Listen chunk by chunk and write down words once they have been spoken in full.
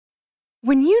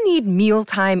When you need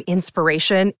mealtime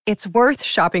inspiration, it's worth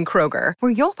shopping Kroger,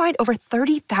 where you'll find over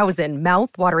 30,000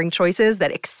 mouth-watering choices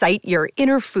that excite your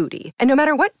inner foodie. And no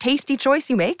matter what tasty choice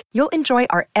you make, you'll enjoy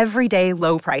our everyday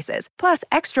low prices, plus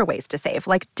extra ways to save,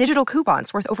 like digital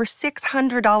coupons worth over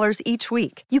 $600 each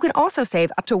week. You can also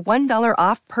save up to $1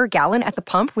 off per gallon at the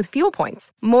pump with fuel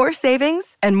points. More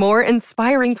savings and more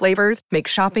inspiring flavors make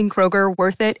shopping Kroger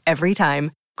worth it every time.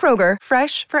 Kroger,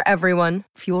 fresh for everyone.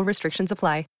 Fuel restrictions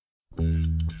apply. Good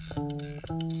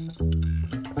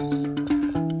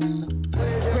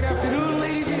afternoon,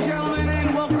 ladies and gentlemen,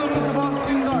 and welcome to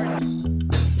Boston Garden.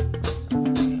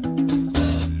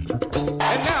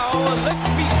 And now, let's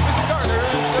meet the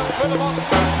starters for the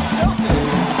Boston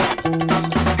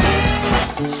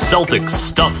Celtics. Celtics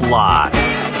Stuff Live.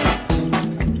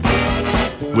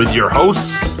 With your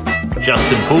hosts,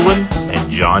 Justin Poulin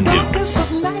and John Duke.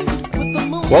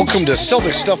 Welcome to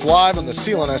Celtics Stuff Live on the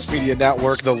CLNS Media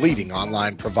Network, the leading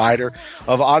online provider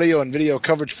of audio and video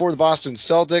coverage for the Boston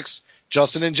Celtics.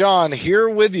 Justin and John here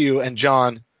with you. And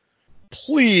John,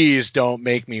 please don't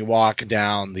make me walk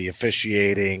down the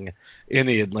officiating in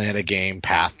the Atlanta game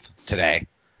path today.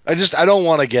 I don't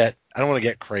want to get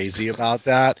crazy about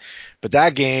that, but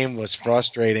that game was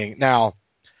frustrating. Now,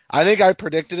 I think I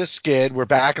predicted a skid. We're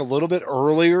back a little bit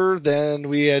earlier than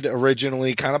we had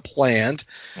originally kind of planned,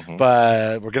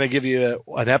 but we're going to give you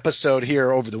an episode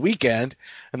here over the weekend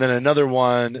and then another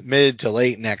one mid to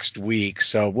late next week.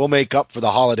 So we'll make up for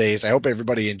the holidays. I hope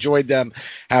everybody enjoyed them.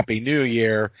 Happy New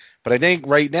Year. But I think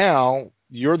right now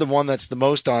you're the one that's the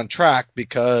most on track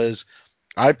because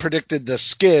I predicted the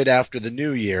skid after the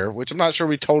New Year, which I'm not sure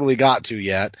we totally got to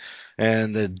yet.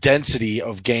 And the density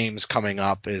of games coming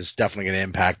up is definitely going to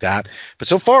impact that. But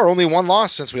so far, only one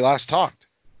loss since we last talked.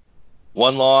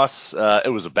 One loss.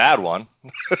 It was a bad one.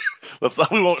 We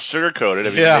won't sugarcoat it. I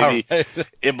mean, maybe right.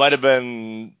 It might have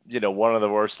been, one of the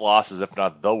worst losses, if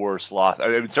not the worst loss. I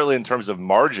mean, certainly in terms of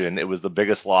margin, it was the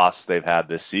biggest loss they've had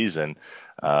this season,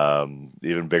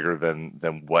 even bigger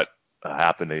than what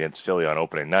happened against Philly on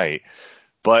opening night.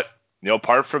 But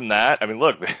apart from that, I mean,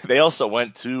 look, they also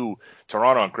went to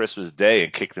Toronto on Christmas Day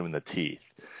and kicked them in the teeth.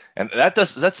 And that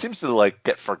seems to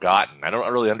get forgotten. I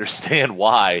don't really understand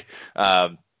why.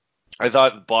 I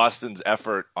thought Boston's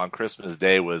effort on Christmas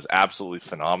Day was absolutely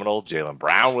phenomenal. Jaylen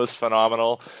Brown was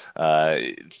phenomenal.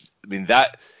 It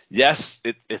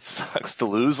sucks to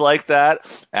lose like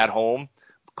that at home.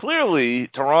 Clearly,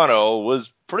 Toronto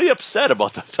was pretty upset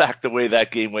about the fact the way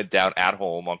that game went down at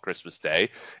home on Christmas Day,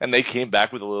 and they came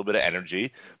back with a little bit of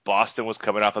energy. Boston was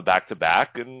coming off a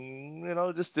back-to-back, and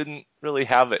just didn't really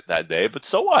have it that day. But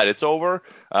so what? It's over.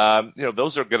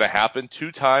 Those are going to happen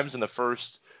 2 times in the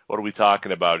first. What are we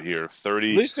talking about here?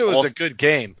 30. At least it was a good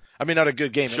game. I mean, not a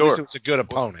good game. Sure. At least it was a good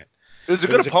opponent. It was a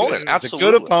good opponent. Absolutely.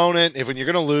 It was a good opponent. When you're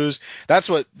going to lose, that's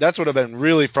what would have been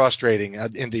really frustrating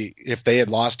if they had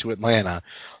lost to Atlanta.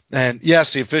 And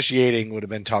yes, the officiating would have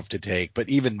been tough to take, but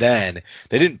even then,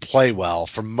 they didn't play well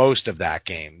for most of that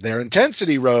game. Their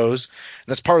intensity rose,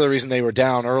 and that's part of the reason they were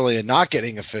down early and not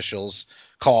getting officials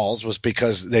calls was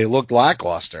because they looked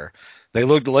lackluster. They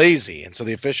looked lazy, and so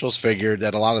the officials figured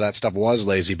that a lot of that stuff was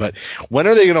lazy. But when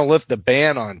are they going to lift the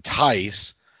ban on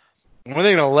Tice? When are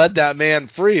they going to let that man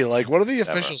free? What do the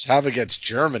officials have against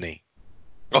Germany?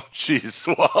 Oh,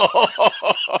 jeez.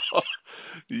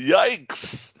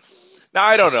 Yikes. Now,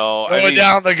 I don't know. Going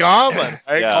down the gauntlet.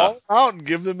 Yeah. Call him out and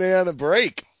give the man a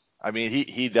break. I mean,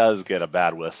 he does get a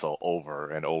bad whistle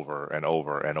over and over and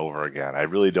over and over again. I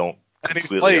really don't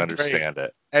completely understand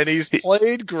it. And he's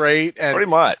played great. And pretty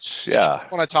much, yeah. I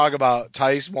want to talk about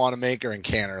Tice, Wanamaker, and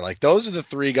Kanter. Those are the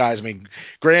 3 guys. I mean,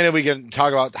 granted, we can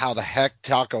talk about how the heck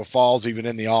Taco falls even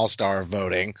in the All-Star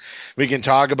voting. We can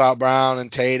talk about Brown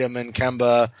and Tatum and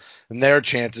Kemba and their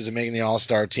chances of making the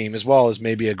All-Star team, as well as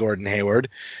maybe a Gordon Hayward,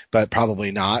 but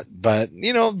probably not. But,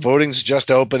 voting's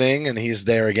just opening, and he's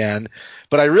there again.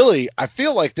 But I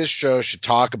feel like this show should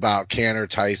talk about Kanter,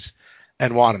 Tice,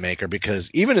 and Wanamaker,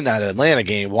 because even in that Atlanta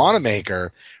game,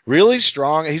 Wanamaker, really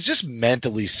strong. He's just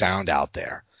mentally sound out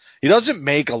there. He doesn't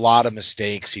make a lot of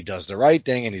mistakes. He does the right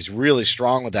thing, and he's really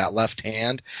strong with that left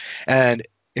hand. And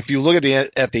if you look at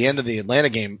the end of the Atlanta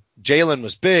game, Jaylen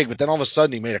was big, but then all of a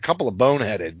sudden he made a couple of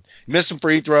boneheaded, missed some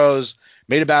free throws,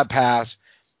 made a bad pass.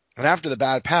 And after the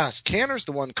bad pass, Kanter's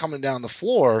the one coming down the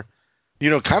floor,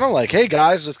 kind of like, hey,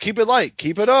 guys, let's keep it light,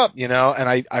 keep it up, and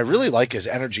I really like his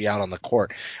energy out on the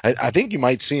court. I think you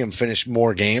might see him finish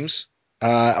more games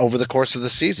over the course of the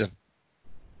season.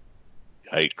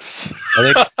 Yikes.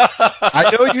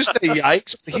 I know you say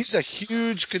yikes, but he's a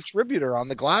huge contributor on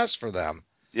the glass for them.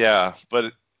 Yeah,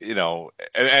 but and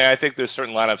I think there's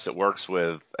certain lineups it works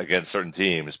with against certain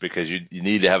teams because you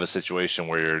need to have a situation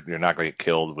where you're not going to get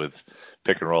killed with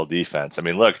pick and roll defense. I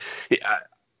mean, look,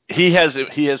 he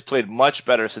has played much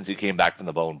better since he came back from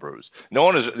the bone bruise. No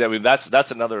one is. I mean,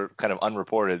 that's another kind of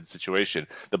unreported situation.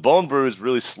 The bone bruise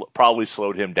really probably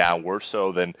slowed him down worse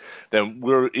so than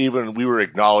we were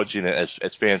acknowledging it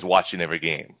as fans watching every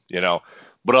game.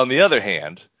 But on the other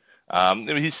hand, I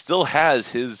mean, he still has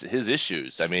his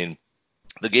issues. I mean,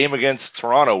 the game against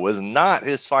Toronto was not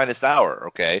his finest hour,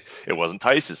 okay? It wasn't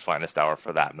Tice's finest hour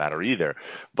for that matter either.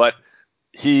 But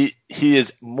he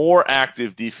is more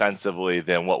active defensively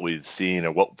than what we've seen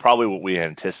or probably what we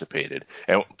anticipated.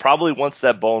 And probably once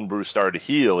that bone bruise started to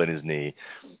heal in his knee,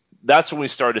 that's when we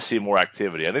started to see more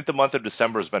activity. I think the month of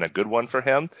December has been a good one for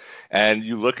him. And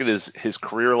you look at his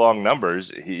career-long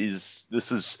numbers, it's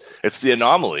the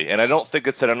anomaly. And I don't think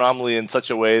it's an anomaly in such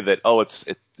a way that,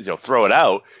 throw it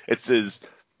out. He's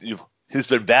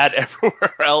been bad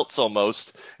everywhere else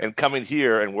almost. And coming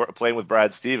here and playing with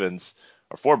Brad Stevens,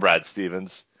 or for Brad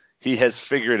Stevens, he has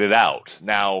figured it out.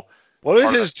 Now, what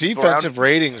did his defensive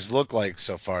ratings look like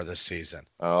so far this season?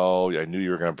 Oh, I knew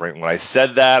you were going to bring. When I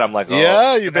said that, I'm like,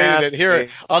 yeah, you made it. Here,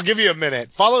 I'll give you a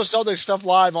minute. Follow Celtics Stuff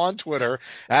Live on Twitter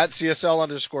at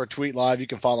 @CSL_tweet live. You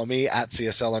can follow me at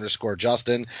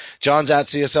 @CSL_Justin. John's at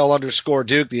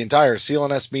 @CSL_Duke. The entire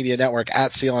CLNS Media Network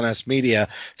at CLNS Media.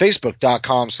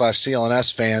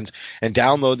 Facebook.com/CLNS fans. And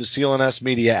download the CLNS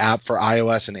Media app for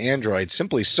iOS and Android.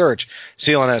 Simply search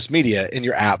CLNS Media in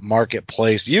your app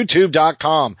marketplace.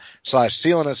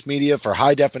 YouTube.com/CLNS Media for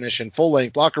high definition, full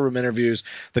length locker room interviews,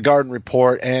 the Garden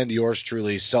Report, and yours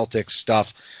truly, Celtics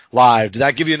Stuff Live. Did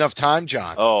that give you enough time,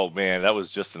 John? Oh man, that was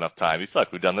just enough time. You feel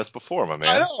like we've done this before, my man.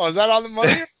 I know. Is that on the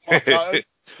money?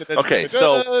 Okay,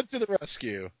 so to the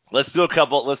rescue. Let's do a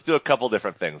couple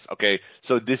different things. Okay,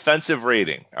 so defensive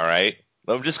rating. All right.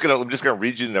 I'm just gonna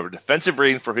read you the number. Defensive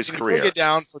rating for his career. Break it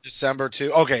down for December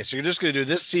too. Okay, so you're just gonna do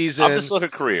this season. I'm just looking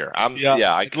at career.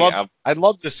 I'd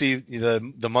love to see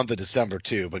the month of December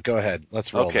too, but go ahead.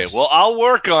 Let's roll. Okay, this. Well, I'll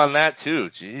work on that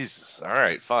too. Jesus. All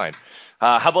right, fine.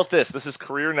 How about this? This is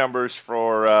career numbers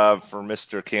for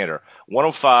Mr. Kanter.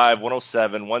 105,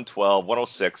 107, 112,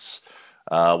 106,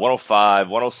 105,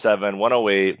 107,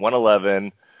 108,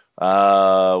 111,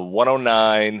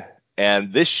 109,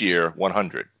 and this year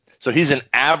 100. So he's an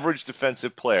average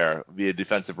defensive player via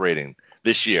defensive rating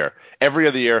this year. Every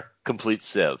other year, complete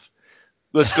sieve.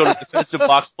 Let's go to defensive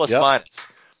box plus minus.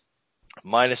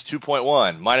 Minus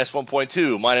 2.1, minus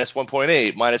 1.2, minus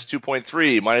 1.8, minus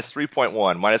 2.3, minus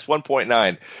 3.1, minus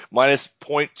 1.9, minus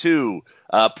 0.2,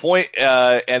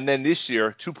 and then this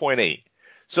year 2.8.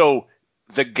 So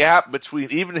the gap between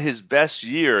even his best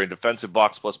year in defensive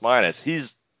box plus minus,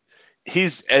 he's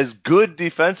as good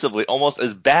defensively, almost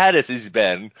as bad as he's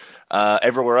been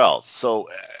everywhere else. So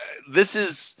this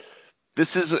is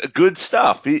good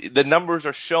stuff. The numbers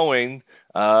are showing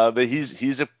that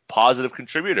he's a positive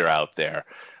contributor out there.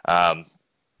 I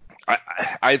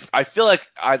feel like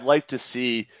I'd like to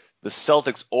see the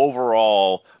Celtics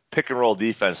overall pick and roll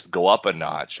defense go up a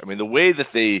notch. I mean, the way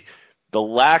that the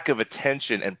lack of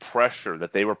attention and pressure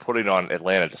that they were putting on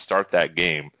Atlanta to start that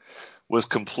game was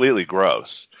completely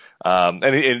gross.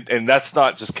 And that's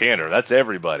not just Kanter, that's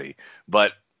everybody.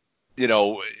 But,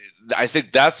 I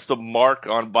think that's the mark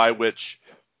by which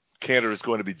Kanter is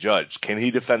going to be judged. Can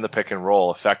he defend the pick and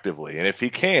roll effectively? And if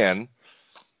he can,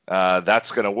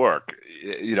 that's going to work.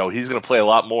 He's going to play a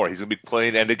lot more. He's going to be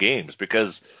playing end of games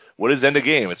because what is end of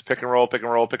game? It's pick and roll, pick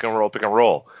and roll, pick and roll, pick and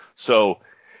roll. So,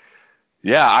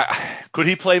 yeah, could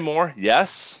he play more?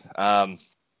 Yes. I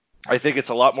think it's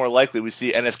a lot more likely we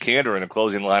see Enes Kanter in the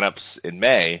closing lineups in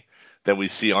May than we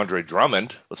see Andre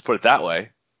Drummond. Let's put it that way.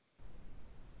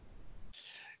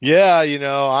 Yeah,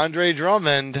 Andre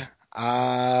Drummond.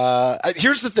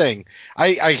 Here's the thing.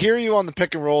 I hear you on the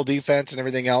pick and roll defense and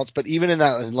everything else, but even in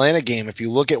that Atlanta game, if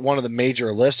you look at one of the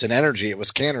major lifts in energy, it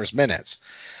was Kanter's minutes.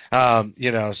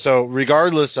 So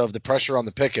regardless of the pressure on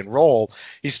the pick and roll,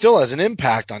 he still has an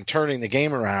impact on turning the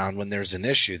game around when there's an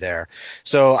issue there.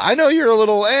 So I know you're a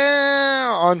little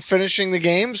on finishing the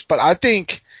games, but I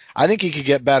think he could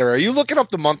get better. Are you looking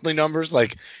up the monthly numbers?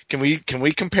 Like, can we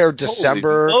compare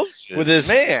December with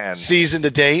his season to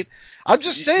date? I'm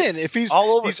just saying, if he's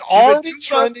already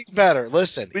trending better.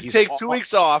 Listen, we take 2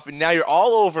 weeks off, and now you're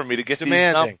all over me to get these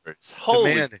numbers.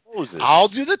 Holy Moses. I'll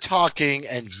do the talking,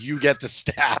 and you get the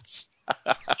stats.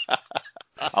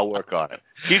 I'll work on it.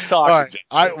 Keep talking.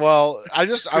 I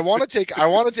want to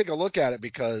take a look at it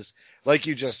because, like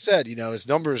you just said, his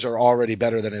numbers are already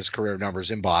better than his career numbers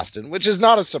in Boston, which is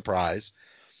not a surprise.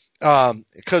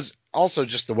 Because also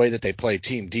just the way that they play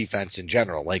team defense in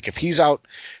general. Like if he's out,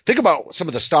 think about some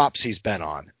of the stops he's been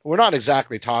on. We're not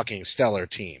exactly talking stellar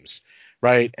teams,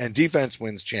 right? And defense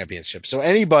wins championships. So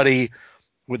anybody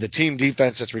with the team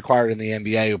defense that's required in the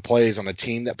NBA who plays on a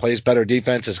team that plays better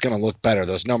defense is going to look better.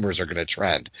 Those numbers are going to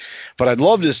trend. But I'd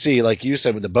love to see, like you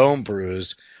said, with the bone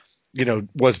bruise,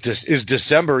 is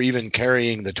December even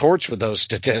carrying the torch with those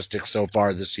statistics so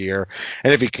far this year?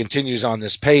 And if he continues on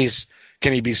this pace,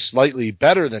 can he be slightly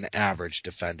better than average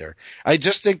defender? I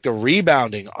just think the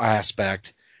rebounding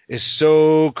aspect is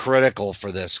so critical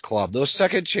for this club. Those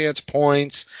second chance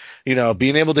points,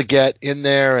 being able to get in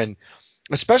there, and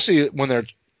especially when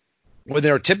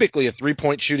they're typically a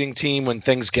 3-point shooting team when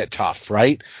things get tough,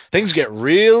 right? Things get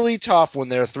really tough when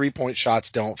their 3-point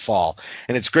shots don't fall.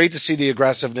 And it's great to see the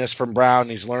aggressiveness from Brown.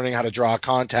 He's learning how to draw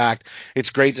contact. It's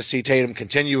great to see Tatum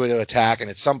continue to attack, and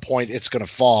at some point it's going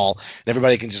to fall, and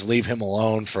everybody can just leave him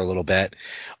alone for a little bit.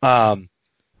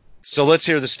 So let's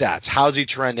hear the stats. How's he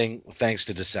trending thanks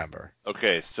to December?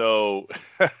 Okay, so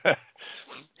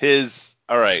his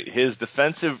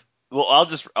defensive – well,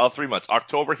 I'll 3 months.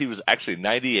 October, he was actually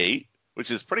 98,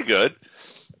 which is pretty good.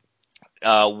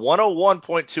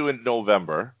 101.2 in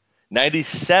November,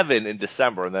 97 in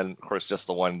December, and then, of course, just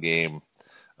the one game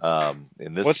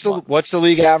in this month. What's the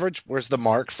league average? Where's the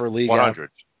mark for league 100.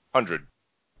 average? 100.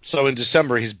 So in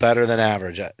December, he's better than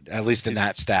average, at least in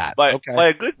that stat. By a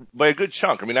good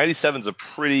chunk. I mean, 97 is a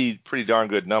pretty darn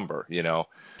good number,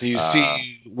 Do you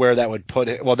see where that would put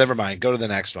it? Well, never mind. Go to the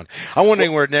next one. I'm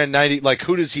wondering where 90. Like,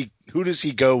 who does he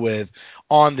go with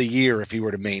on the year if he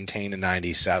were to maintain a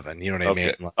 97? You know what I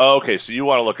mean? Okay, so you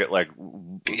want to look at at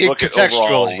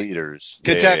overall leaders.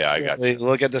 Contextually, I got you.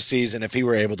 Look at the season if he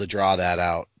were able to draw that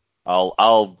out.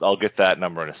 I'll get that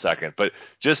number in a second, but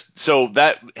just so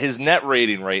that his net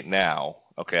rating right now,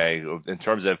 okay, in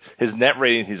terms of his net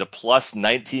rating, he's a plus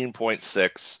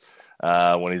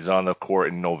 19.6 when he's on the court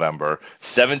in November,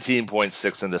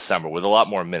 17.6 in December with a lot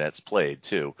more minutes played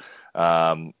too.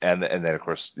 And then of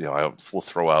course, we'll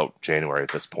throw out January at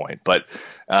this point, but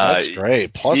that's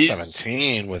great. Plus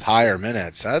 17 with higher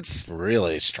minutes. That's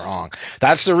really strong.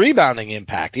 That's the rebounding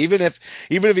impact. Even if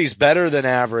he's better than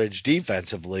average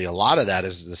defensively, a lot of that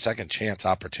is the second chance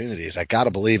opportunities. I got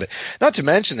to believe it. Not to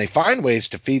mention they find ways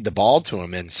to feed the ball to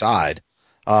him inside.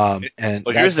 And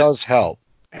that does help.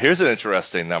 Here's an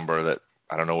interesting number that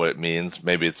I don't know what it means.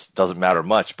 Maybe it doesn't matter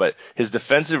much, but his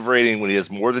defensive rating when he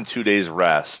has more than 2 days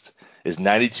rest is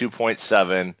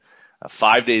 92.7.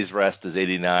 5 days rest is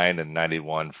 89, and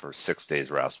 91 for 6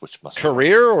 days rest, which must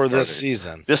career or this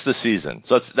season? Just the season.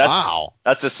 So wow.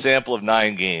 That's a sample of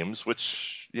 9 games,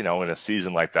 which in a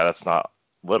season like that, that's not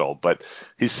little, but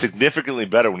he's significantly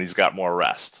better when he's got more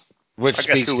rest. Which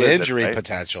speaks to injury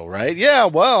potential, right? Yeah,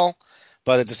 well.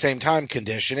 But at the same time,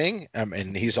 conditioning,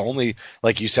 and he's only,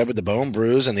 like you said, with the bone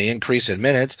bruise and the increase in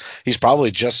minutes, he's probably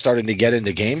just starting to get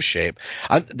into game shape.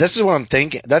 This is what I'm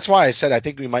thinking. That's why I said I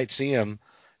think we might see him,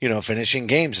 finishing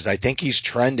games. Is I think he's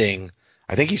trending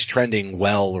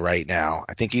well right now.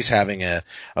 I think he's having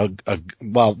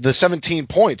the 17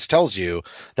 points tells you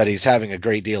that he's having a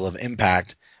great deal of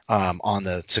impact on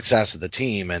the success of the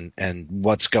team and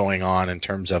what's going on in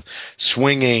terms of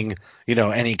swinging,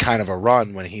 any kind of a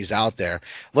run when he's out there.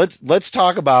 Let's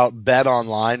talk about Bet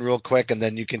Online real quick, and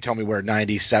then you can tell me where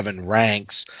 97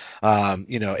 ranks,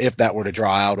 if that were to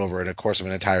draw out over the course of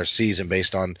an entire season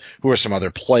based on who are some other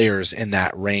players in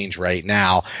that range right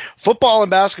now. Football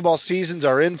and basketball seasons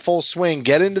are in full swing.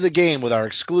 Get into the game with our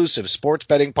exclusive sports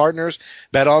betting partners,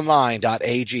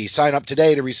 betonline.ag. Sign up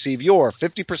today to receive your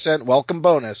 50% welcome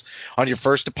bonus on your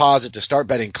first deposit to start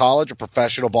betting college or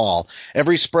professional ball.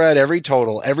 Every spread, every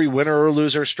total, every winner or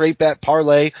loser, straight bet,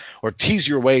 parlay, or tease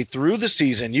your way through the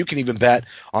season. You can even bet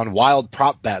on wild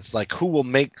prop bets like who will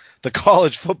make the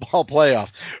college football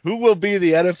playoff, who will be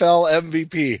the NFL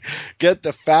MVP. Get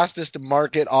the fastest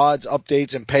market odds,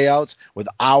 updates, and payouts with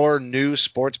our new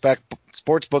sportsbook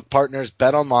partners,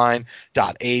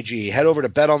 betonline.ag. Head over to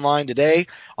BetOnline today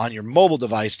on your mobile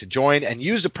device to join and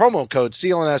use the promo code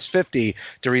CLNS50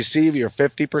 to receive your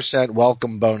 50%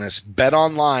 welcome bonus.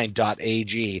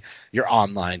 BetOnline.ag, your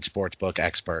online sportsbook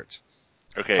experts.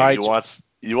 Okay, right.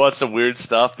 You want some weird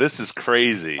stuff? This is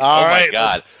crazy. All my right,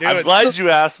 God. I'm glad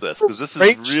you asked this because this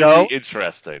is really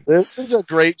interesting. This is a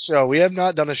great show. We have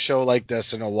not done a show like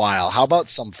this in a while. How about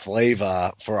some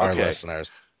flavor for our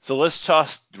listeners? So we're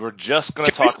just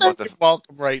going to talk about the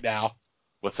welcome right now.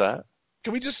 What's that?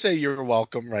 Can we just say you're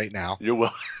welcome right now? You're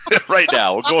welcome right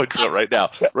now. We're going to it right now.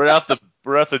 We're at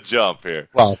the jump here.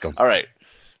 Welcome. All right.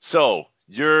 So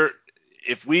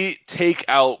if we take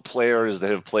out players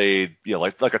that have played,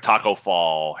 like a Taco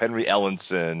Fall, Henry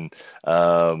Ellenson,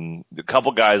 a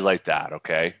couple guys like that,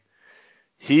 okay?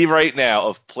 He right now,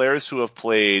 of players who have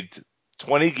played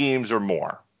 20 games or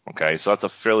more, okay, so that's a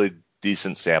fairly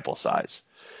decent sample size.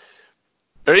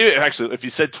 Or even, actually, if you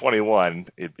said 21,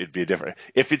 it'd be different.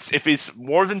 If it's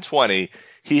more than 20,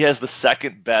 he has the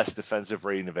second best defensive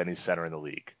rating of any center in the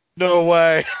league. No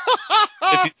way.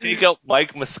 If you take out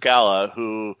Mike Muscala,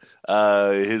 who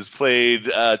has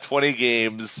played 20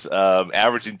 games,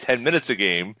 averaging 10 minutes a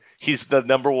game, he's the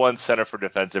number one center for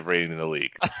defensive rating in the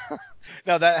league.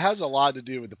 Now, that has a lot to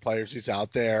do with the players he's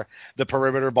out there, the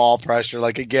perimeter ball pressure.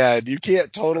 Like, again, you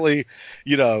can't totally,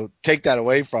 take that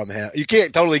away from him. You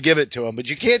can't totally give it to him, but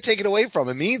you can't take it away from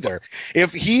him either.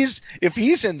 If he's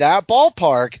in that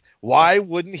ballpark, why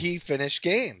wouldn't he finish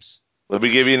games? Let me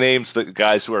give you names, the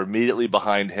guys who are immediately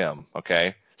behind him,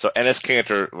 okay? So Enes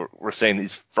Kanter, we're saying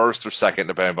he's first or second,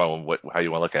 depending on how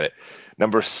you want to look at it.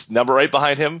 Number right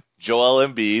behind him, Joel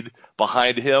Embiid.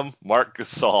 Behind him, Marc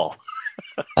Gasol.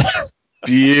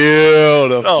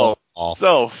 Beautiful.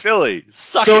 So Philly,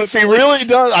 suck so it, if Philly. he really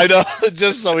does, I know,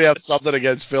 just so we have something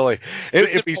against Philly.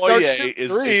 If he starts shooting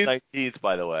is threes, 19th,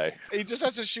 by the way. he just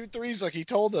has to shoot threes like he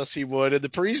told us he would in the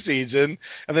preseason,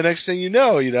 and the next thing you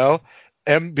know,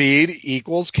 Embiid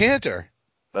equals Kanter.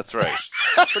 That's right.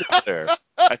 Pretty clear.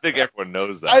 I think everyone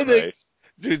knows that, right?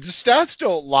 Dude, the stats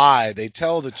don't lie. They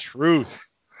tell the truth.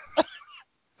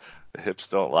 The hips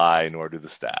don't lie, nor do the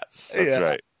stats. That's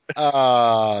right.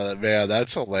 Man,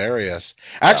 that's hilarious.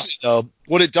 Actually, though,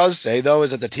 what it does say, though,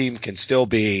 is that the team can still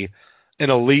be an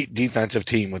elite defensive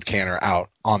team with Kanter out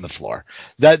on the floor.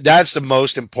 That's the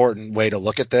most important way to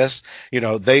look at this. It's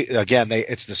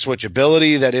the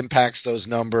switchability that impacts those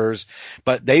numbers,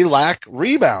 but they lack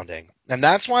rebounding. And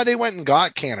that's why they went and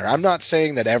got Kanter. I'm not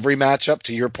saying that every matchup,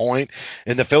 to your point,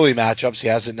 in the Philly matchups, he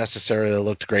hasn't necessarily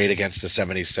looked great against the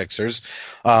 76ers.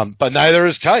 But neither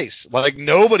is Tice. Like,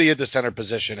 nobody at the center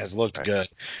position has looked good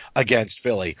against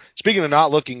Philly. Speaking of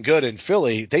not looking good in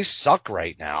Philly, they suck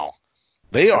right now.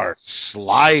 They are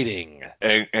sliding.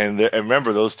 And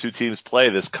remember, those two teams play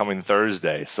this coming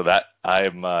Thursday. So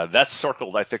that's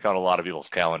circled, I think, on a lot of people's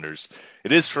calendars.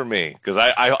 It is for me, because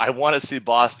I want to see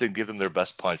Boston give them their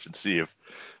best punch and see if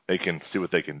they can see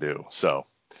what they can do. So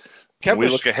when we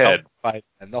look ahead.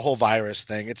 And the whole virus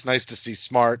thing, it's nice to see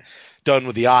Smart done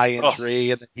with the eye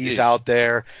injury, and he's out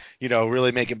there,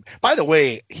 really making. By the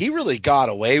way, he really got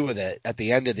away with it at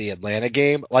the end of the Atlanta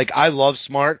game. Like, I love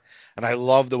Smart, and I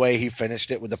love the way he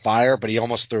finished it with the fire, but he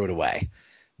almost threw it away.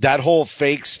 That whole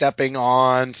fake stepping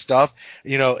on stuff,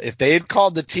 if they had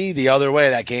called the T the other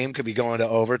way, that game could be going to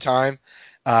overtime.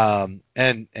 And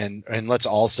let's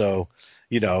also,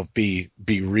 be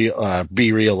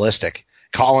realistic.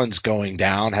 Collins going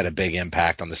down had a big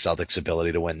impact on the Celtics'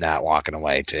 ability to win that walking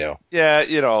away too. Yeah,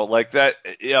 like that.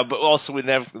 Yeah, but also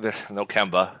there's no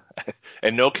Kemba.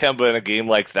 And no Kemba in a game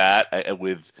like that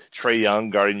with Trae Young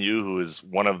guarding you, who is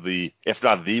one of the, if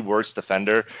not the worst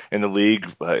defender in the league,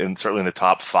 and certainly in the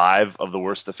top 5 of the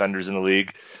worst defenders in the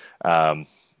league. The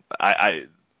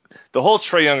whole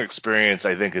Trae Young experience,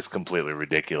 I think, is completely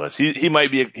ridiculous. He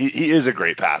might be he is a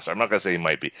great passer. I'm not gonna say he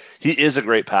might be. He is a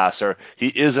great passer. He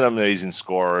is an amazing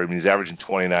scorer. I mean, he's averaging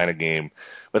 29 a game.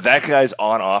 But that guy's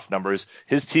on-off numbers,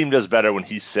 his team does better when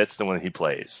he sits than when he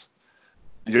plays.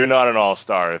 You're not an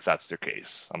all-star if that's the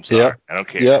case. I'm sorry. Yep. I don't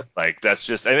care. Yep. Like, that's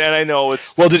just – and I know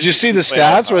it's – Well, did you see the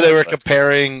stats where they were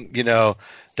comparing,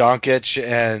 Doncic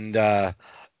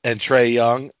and Trae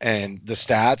Young and the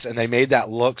stats, and they made that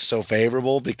look so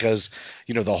favorable because,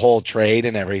 the whole trade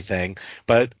and everything.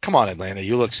 But come on, Atlanta,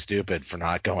 you look stupid for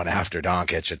not going after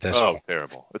Doncic at this point. Oh,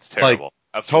 terrible. It's terrible.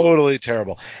 Like, totally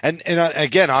terrible. And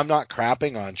again, I'm not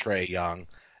crapping on Trae Young.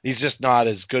 He's just not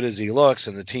as good as he looks,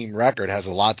 and the team record has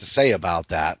a lot to say about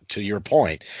that, to your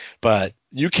point. But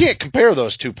you can't compare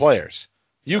those two players.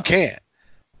 You can't.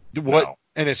 No.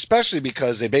 And especially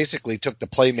because they basically took the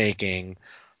playmaking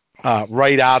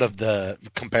right out of the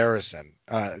comparison.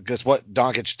 Because what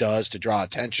Doncic does to draw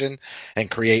attention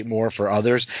and create more for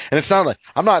others. And it's not like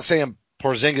 – I'm not saying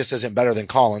Porzingis isn't better than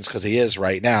Collins, because he is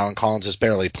right now, and Collins has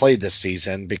barely played this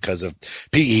season because of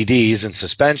PEDs and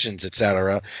suspensions,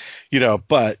 etc.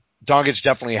 But Doncic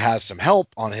definitely has some help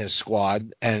on his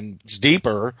squad, and it's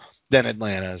deeper than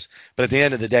Atlanta's. But at the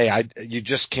end of the day, you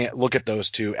just can't look at those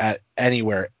two at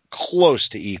anywhere close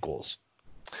to equals.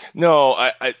 No,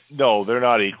 no, they're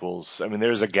not equals. I mean,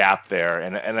 there's a gap there,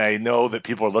 and I know that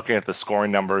people are looking at the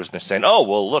scoring numbers and they're saying, "Oh,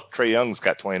 well, look, Trae Young's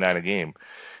got 29 a game.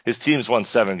 His team's won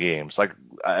 7 games." Like,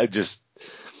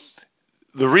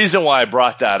 the reason why I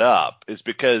brought that up is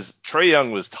because Trae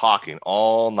Young was talking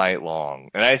all night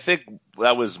long, and I think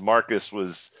that was Marcus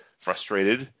was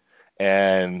frustrated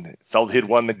and felt he'd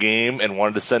won the game and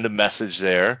wanted to send a message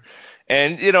there.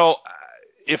 And,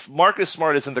 if Marcus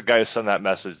Smart isn't the guy who sent that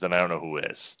message, then I don't know who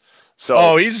is.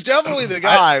 So, he's definitely the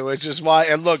guy, which is why.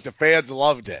 And look, the fans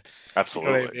loved it.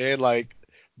 Absolutely. You know what I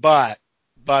mean?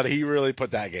 But he really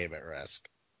put that game at risk.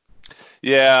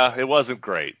 Yeah, it wasn't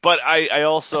great, but I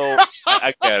also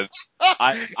again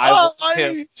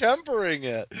I'm tempering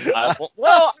it.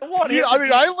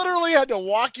 I literally had to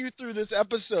walk you through this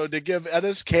episode to give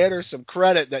Enes Kanter some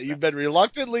credit that you've been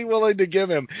reluctantly willing to give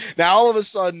him. Now all of a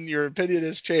sudden your opinion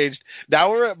has changed.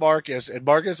 Now we're at Marcus, and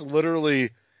Marcus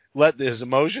literally let his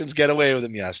emotions get away with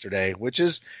him yesterday, which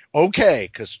is okay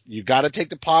because you got to take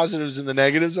the positives and the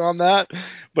negatives on that.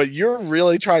 But you're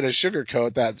really trying to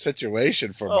sugarcoat that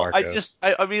situation for Marcus.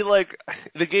 I mean,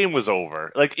 the game was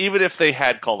over. Like, even if they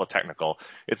had called a technical,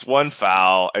 it's one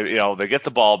foul. They get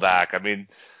the ball back. I mean,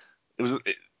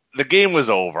 the game was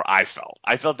over. I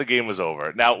felt the game was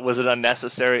over. Now, was it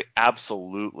unnecessary?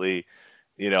 Absolutely.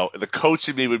 The coach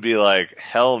in me would be like,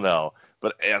 hell no.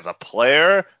 But as a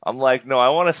player, I'm like, no, I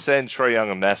want to send Trae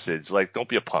Young a message. Like, don't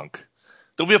be a punk.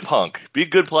 Don't be a punk. Be a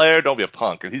good player. Don't be a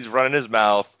punk. And he's running his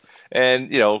mouth.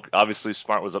 And, obviously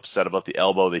Smart was upset about the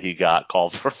elbow that he got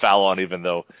called for foul on, even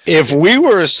though. If we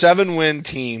were a 7-win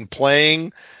team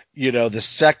playing, the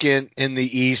second in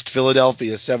the East,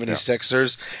 Philadelphia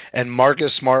 76ers, and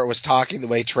Marcus Smart was talking the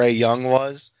way Trae Young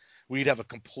was, we'd have a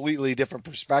completely different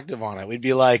perspective on it. We'd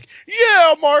be like,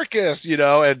 yeah, Marcus,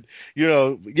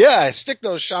 stick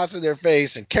those shots in their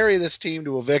face and carry this team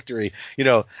to a victory.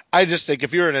 I just think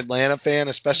if you're an Atlanta fan,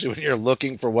 especially when you're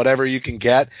looking for whatever you can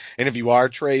get, and if you are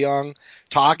Trae Young,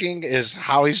 talking is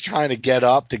how he's trying to get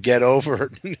up to get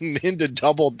over into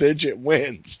double-digit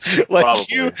wins.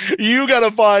 You got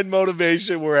to find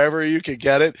motivation wherever you can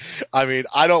get it. I mean,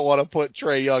 I don't want to put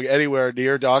Trae Young anywhere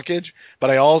near Doncic, but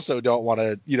I also don't want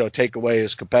to, take away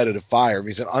his competitive fire.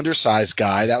 He's an undersized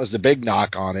guy. That was the big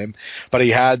knock on him. But he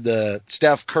had the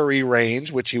Steph Curry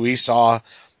range, which we saw,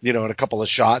 in a couple of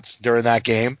shots during that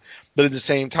game. But at the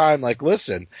same time,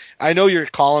 listen, I know you're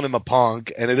calling him a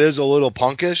punk, and it is a little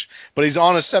punkish, but he's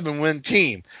on a 7-win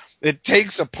team. It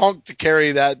takes a punk to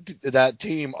carry that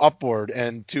team upward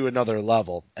and to another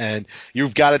level. And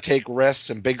you've got to take risks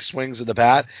and big swings of the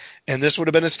bat. And this would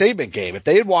have been a statement game. If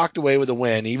they had walked away with a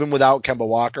win, even without Kemba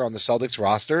Walker on the Celtics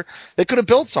roster, they could have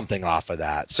built something off of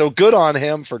that. So good on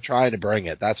him for trying to bring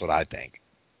it. That's what I think.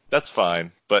 That's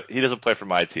fine, but he doesn't play for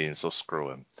my team, so screw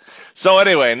him. So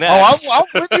anyway, next. I'm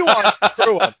with you on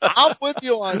screw him. I'm with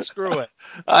you on screw it.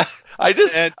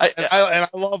 I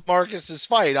love Marcus's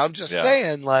fight. I'm just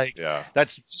saying,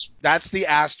 that's the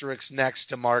asterisk next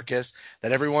to Marcus,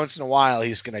 that every once in a while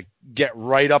he's going to get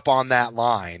right up on that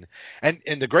line. And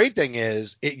the great thing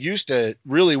is, it used to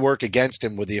really work against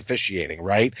him with the officiating,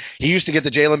 right? He used to get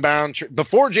the Jaylen Brown.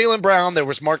 Before Jaylen Brown, there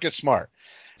was Marcus Smart.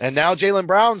 And now Jaylen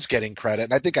Brown's getting credit.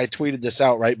 And I think I tweeted this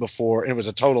out right before, and it was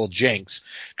a total jinx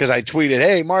because I tweeted,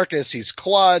 hey, Marcus, he's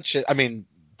clutch.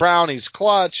 Brown, he's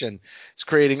clutch and he's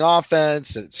creating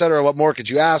offense, et cetera. What more could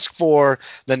you ask for?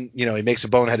 Then, he makes a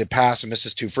boneheaded pass and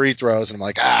misses 2 free throws. And I'm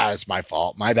like, it's my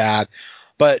fault. My bad.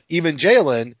 But even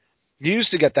Jaylen used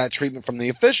to get that treatment from the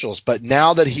officials. But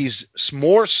now that he's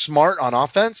more smart on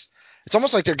offense, it's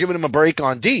almost like they're giving him a break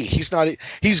on D.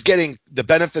 He's getting the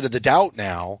benefit of the doubt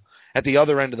now at the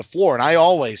other end of the floor. And I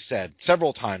always said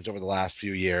several times over the last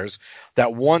few years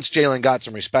that once Jaylen got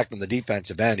some respect on the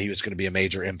defensive end, he was going to be a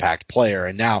major impact player.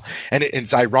 And now,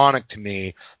 it's ironic to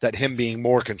me that him being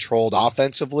more controlled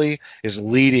offensively is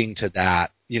leading to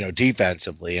that,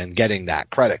 defensively and getting that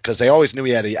credit, because they always knew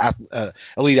he had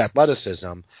elite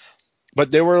athleticism,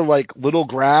 but there were little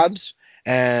grabs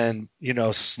and,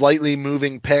 slightly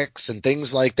moving picks and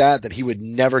things like that he would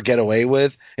never get away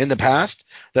with in the past,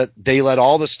 that they let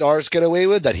all the stars get away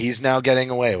with, that he's now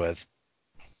getting away with.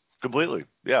 Completely.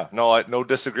 Yeah. No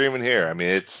disagreement here. I mean,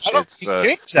 I don't think he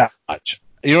changed that much.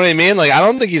 You know what I mean? I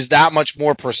don't think he's that much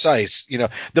more precise.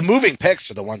 The moving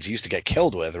picks are the ones he used to get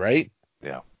killed with, right?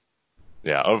 Yeah.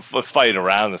 Yeah, fighting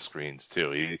around the screens too.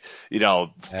 He,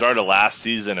 started last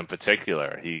season in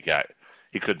particular, he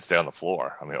couldn't stay on the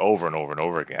floor. I mean, over and over and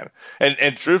over again.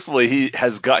 And truthfully, he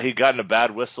gotten a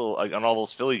bad whistle on all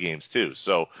those Philly games too.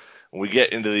 So when we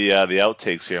get into the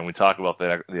outtakes here and we talk about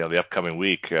the upcoming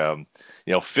week,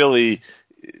 Philly,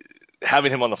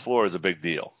 having him on the floor is a big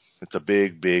deal. It's a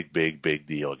big, big, big, big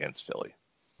deal against Philly.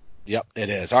 Yep, it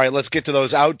is. All right, let's get to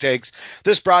those outtakes.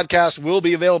 This broadcast will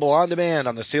be available on demand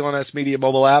on the CLNS Media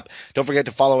mobile app. Don't forget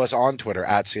to follow us on Twitter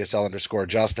at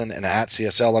CSL_Justin and at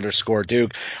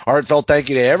CSL_Duke. Heartfelt thank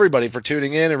you to everybody for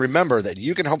tuning in. And remember that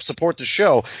you can help support the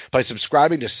show by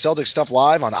subscribing to Celtic Stuff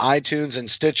Live on iTunes and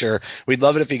Stitcher. We'd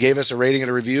love it if you gave us a rating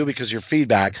and a review because your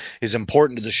feedback is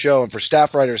important to the show. And for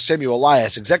staff writer Samuel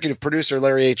Elias, executive producer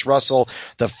Larry H. Russell,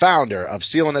 the founder of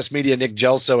CLNS Media Nick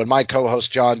Gelso, and my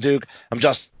co-host John Duke, I'm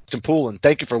Justin Poole, and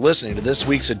thank you for listening to this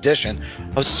week's edition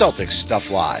of Celtic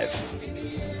Stuff Live.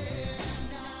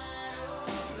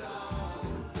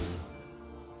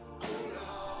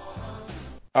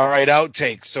 All right,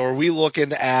 outtakes. So are we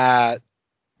looking at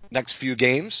next few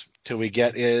games till we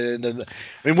get into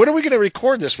when are we going to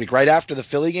record this week? Right after the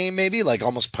Philly game, maybe? Like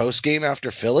almost post-game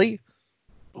after Philly?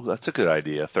 Oh, that's a good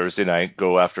idea. Thursday night,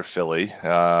 go after Philly.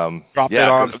 Drop it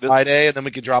on Friday, and then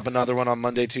we could drop another one on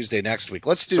Monday, Tuesday next week.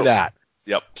 Let's do that.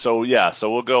 Yep. So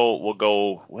we'll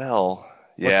go. Well,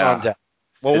 yeah. What's on deck?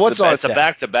 Well, It's a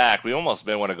back-to-back. We almost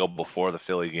may want to go before the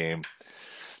Philly game.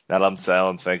 Now I'm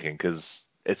thinking because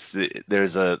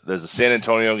there's a San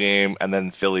Antonio game and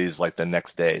then Philly's like the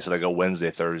next day, so they go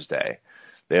Wednesday, Thursday.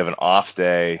 They have an off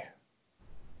day.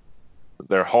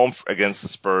 They're home against the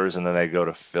Spurs, and then they go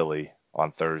to Philly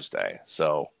on Thursday.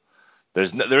 So there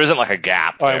isn't like a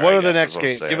gap. All right, what are the next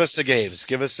games? Give us the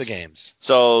games.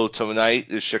 So tonight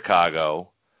is Chicago.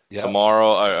 Yep.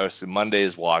 Tomorrow, Monday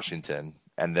is Washington,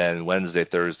 and then Wednesday,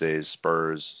 Thursday is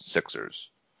Spurs, Sixers.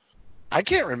 I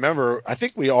can't remember. I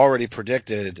think we already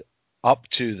predicted up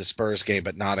to the Spurs game,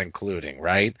 but not including,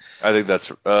 right? I think that's.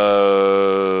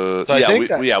 So I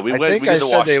think I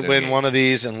said they win game. One of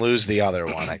these and lose the other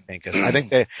one. I think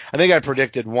I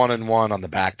predicted 1-1 on the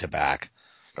back-to-back.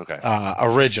 Okay.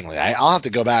 Originally, I'll have to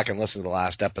go back and listen to the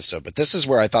last episode, but this is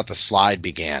where I thought the slide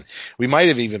began. We might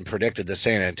have even predicted the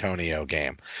San Antonio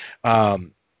game.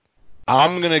 I'm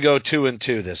going to go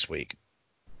 2-2 this week.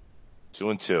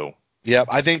 2-2. Yep,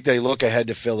 I think they look ahead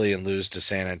to Philly and lose to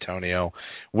San Antonio,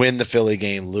 win the Philly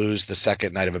game, lose the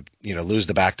second night of lose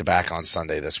the back-to-back on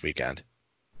Sunday this weekend.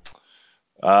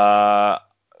 3-1,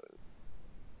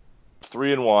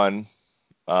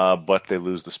 but they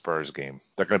lose the Spurs game.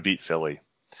 They're going to beat Philly.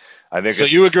 I think. So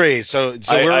you agree? So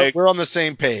we're on the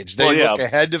same page. They look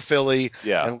ahead to Philly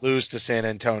and lose to San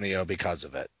Antonio because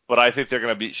of it. But I think they're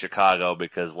going to beat Chicago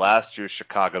because last year's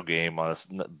Chicago game on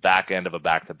the back end of a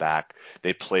back-to-back,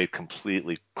 they played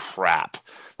completely crap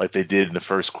like they did in the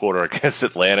first quarter against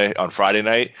Atlanta on Friday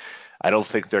night. I don't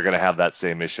think they're going to have that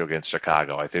same issue against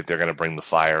Chicago. I think they're going to bring the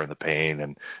fire and the pain.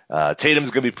 And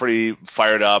Tatum's going to be pretty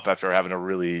fired up after having a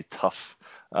really tough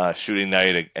shooting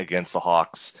night against the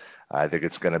Hawks. I think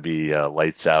it's going to be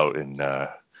lights out in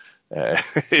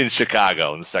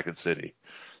Chicago, in the second city.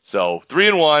 So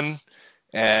 3-1,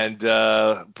 and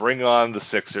bring on the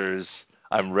Sixers.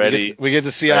 I'm ready. We get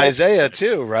to see Isaiah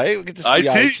too, right? We get to see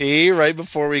IT right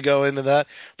before we go into that.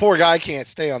 Poor guy can't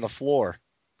stay on the floor.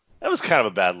 That was kind of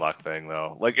a bad luck thing,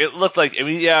 though. Like it looked like,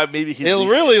 maybe he. It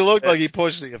really looked like he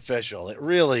pushed the official. It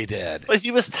really did. But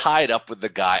he was tied up with the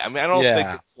guy. I mean, I don't think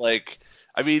it's like.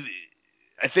 I mean,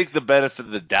 I think the benefit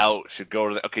of the doubt should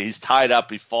go to he's tied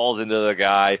up, he falls into the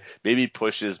guy, maybe he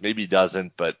pushes, maybe he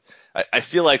doesn't, but I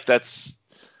feel like that's,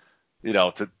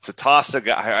 to toss a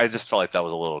guy, I just felt like that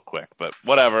was a little quick, but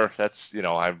whatever, that's,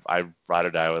 I ride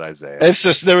or die with Isaiah. It's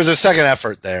just, there was a second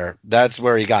effort there. That's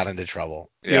where he got into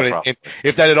trouble.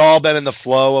 If that had all been in the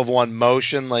flow of one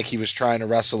motion, like he was trying to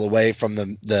wrestle away from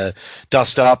the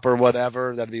dust up or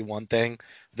whatever, that'd be one thing.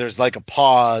 There's like a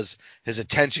pause, his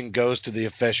attention goes to the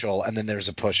official, and then there's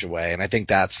a push away. And I think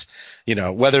that's,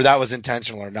 whether that was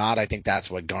intentional or not, I think that's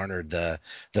what garnered the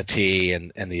tee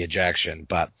and the ejection.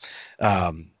 But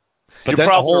then the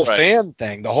whole fan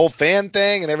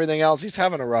thing and everything else, he's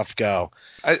having a rough go.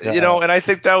 And I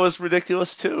think that was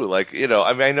ridiculous too. Like,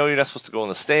 I know you're not supposed to go in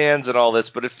the stands and all this,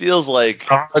 but it feels like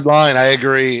a hard line. I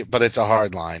agree, but it's a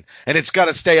hard line, and it's got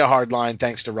to stay a hard line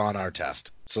thanks to Ron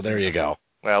Artest. So there you go.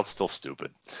 Well, it's still stupid.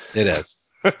 It is.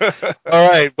 All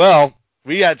right. Well,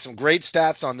 we had some great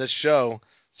stats on this show.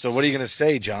 So what are you going to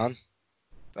say, John?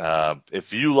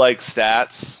 If you like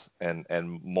stats and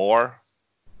more,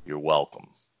 you're welcome.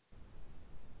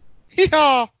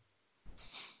 Yeehaw!